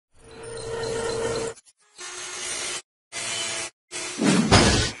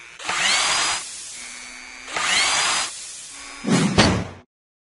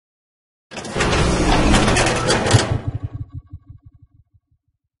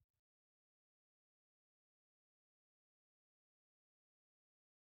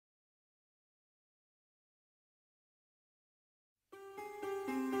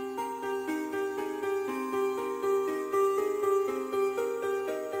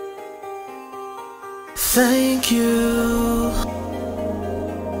thank you.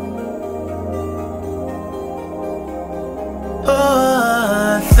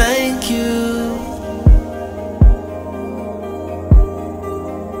 Oh, thank you.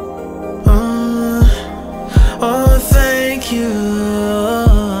 Oh, thank you.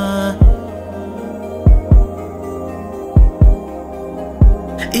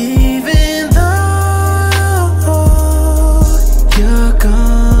 Even though you're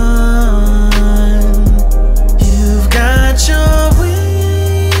gone, you've got your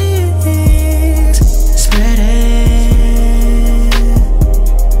wings spreading.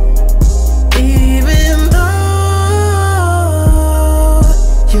 Even though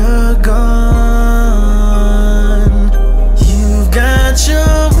you're gone, you've got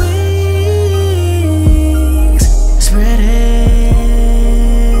your wings spreading.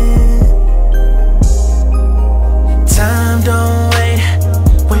 Time don't wait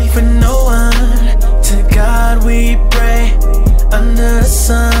for no one. To God we pray under the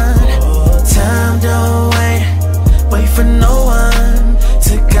sun. Time don't wait for no one.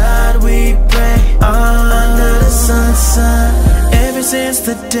 To God we pray under the sun. Ever since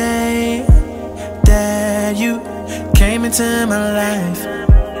the day that you came into my life,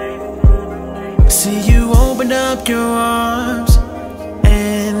 see, you opened up your arms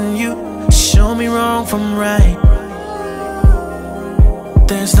and you showed me wrong from right.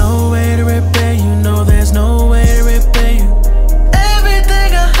 There's no way to repay you, no, there's no way to repay you.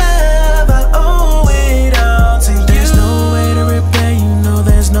 Everything I have, I owe it all to you. There's no way to repay you, no,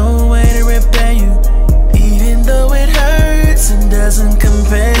 there's no way to repay you. Even though it hurts and doesn't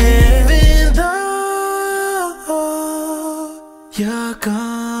compare. Even though you're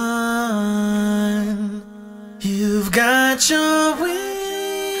gone, you've got your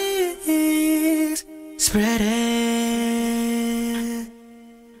wings spreading.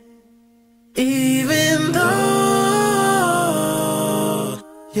 Even though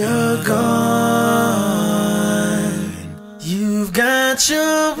you're gone, you've got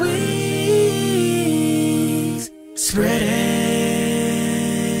your wings spreading.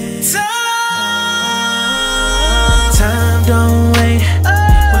 Time don't wait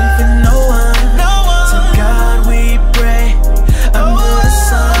for no one. To God we pray under the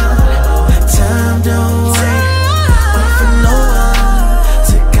sun. Time don't wait for no one.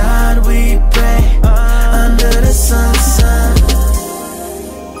 To God we pray under the sun.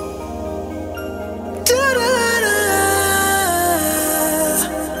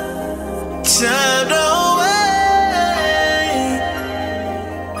 Time don't wait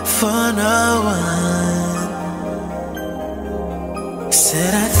for no one.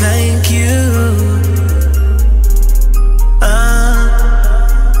 Said I thank you.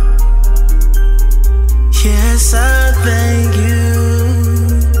 Yes, I thank you.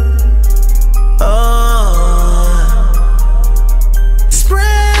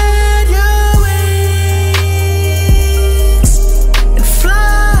 Spread your wings and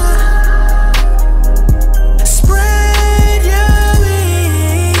fly. Spread your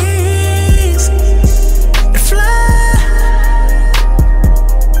wings and fly.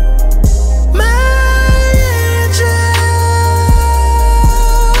 My angel.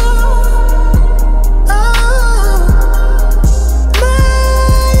 Oh, my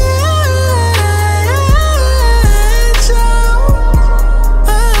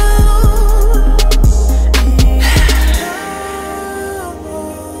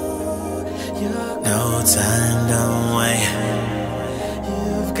no time, don't wait.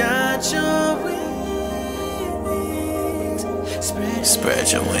 You've got your wings.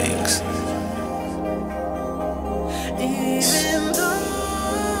 Spread your wings. Even though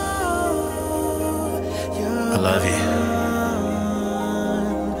I love you.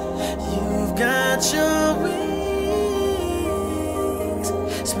 You've got your wings.